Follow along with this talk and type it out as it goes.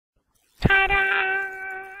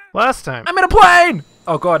Last time. I'm in a plane!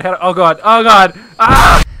 Oh god, oh god, oh god!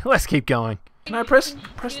 Ah! Let's keep going. Can I press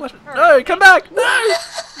left? No, come back! No!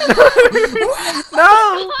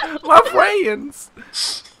 No! My friends!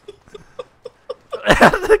 How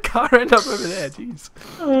did the car end up over there? Jeez.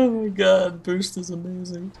 Oh my god, Boost is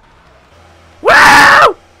amazing.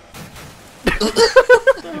 Wow!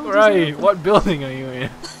 Where are you? What building are you in?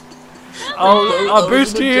 I'll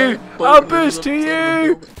boost to you! I'll boost to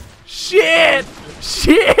you! Shit!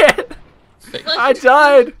 Shit! I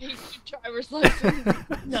died! Driver's license.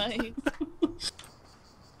 Nice.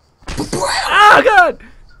 Oh god!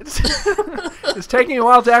 It's taking a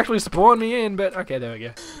while to actually spawn me in, but okay, there we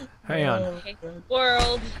go. Hang on. Okay.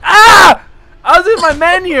 World. Ah! I was in my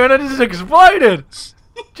menu and it just exploded!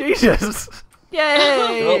 Jesus!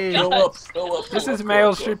 Yay! Go up, go up. This is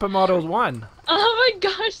Male Supermodels 1. Oh my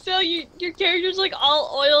gosh, Sal, your character's like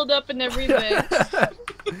all oiled up and everything.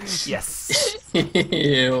 Yes.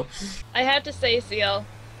 Ew. I have to say, Seal,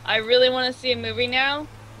 I really want to see a movie now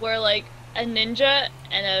where like a ninja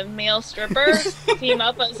and a male stripper team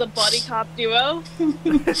up as a body cop duo.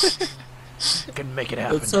 Can make it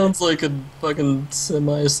happen. That sounds like a fucking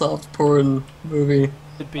semi-soft porn movie.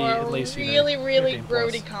 It'd be Or at least, you know, really, really 15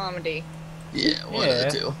 plus. grody comedy. Yeah, one Yeah.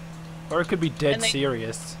 of the two. Or it could be dead And they-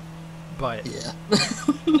 serious. But Yeah.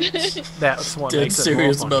 that's what Dead makes it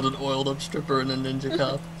serious more fun. about an oiled up stripper and a ninja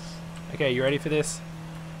cop. Okay, you ready for this?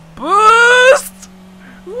 Boost!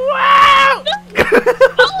 Wow!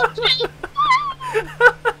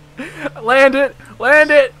 Land it!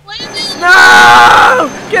 Land it! No!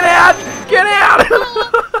 Get out! Get out!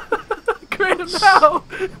 Grim, no!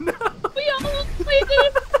 No! We almost played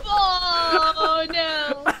it. Oh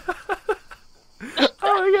no!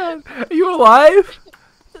 Oh my god! Are you alive?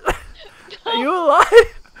 Are you alive?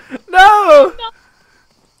 No!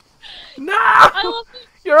 No! I love it.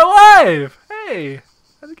 You're alive! Hey!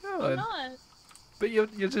 How's it I'm going? not. But you're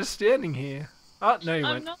just standing here. Oh, no you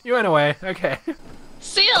I'm went. not. You went away. Okay.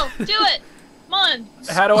 Seal, do it. Come on.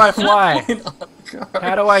 How do I fly?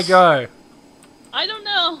 How do I go? I don't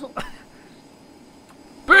know.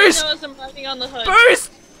 Boost! I know as I'm riding on the hood.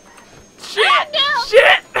 Boost! Shit! no!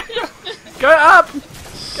 Shit! Go up!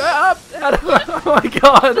 Go up! How do I, oh my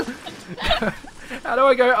god! How do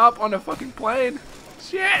I go up on a fucking plane?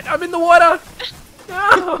 Shit! I'm in the water!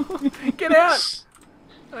 No! Get out!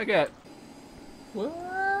 Okay.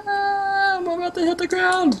 I'm about to hit the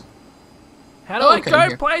ground. How do Oh, I okay, go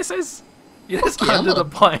here. places? You're just Yeah, under the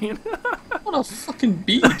plane. What a fucking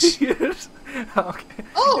beach. Yes. Okay.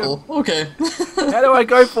 Oh, okay. How do I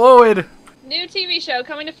go forward? New TV show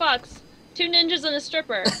coming to Fox. 2 ninjas and a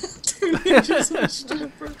stripper. 2 ninjas and a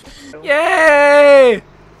stripper. Yay!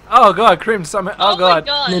 Oh god, Crim somehow. Oh god. My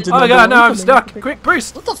god. Ninja Oh number god, no, one I'm coming. stuck. Quick,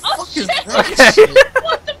 Bruce! What the fuck is shit. that? Okay.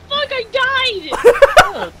 What the fuck? I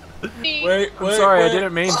died! Wait, I'm sorry, I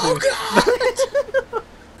didn't mean to. Oh god!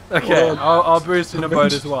 Okay, Well, I'll boost in a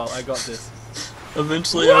boat as well. I got this.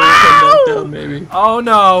 Eventually I will come back down, maybe. Oh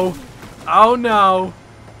no! Oh no!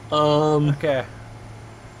 Okay,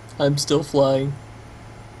 I'm still flying.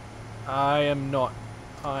 I am not.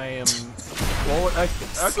 I am forward.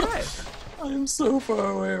 Okay. I am so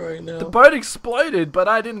far away right now. The boat exploded, but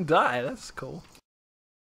I didn't die. That's cool.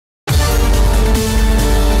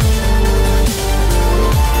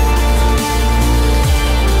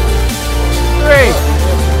 Three,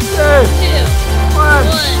 two, 2, 1,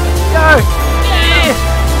 1. go!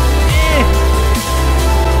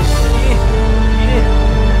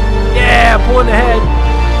 Yeah, pulling ahead.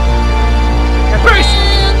 Okay, Bruce!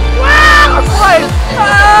 Wow, I'm flying!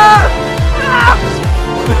 Ah!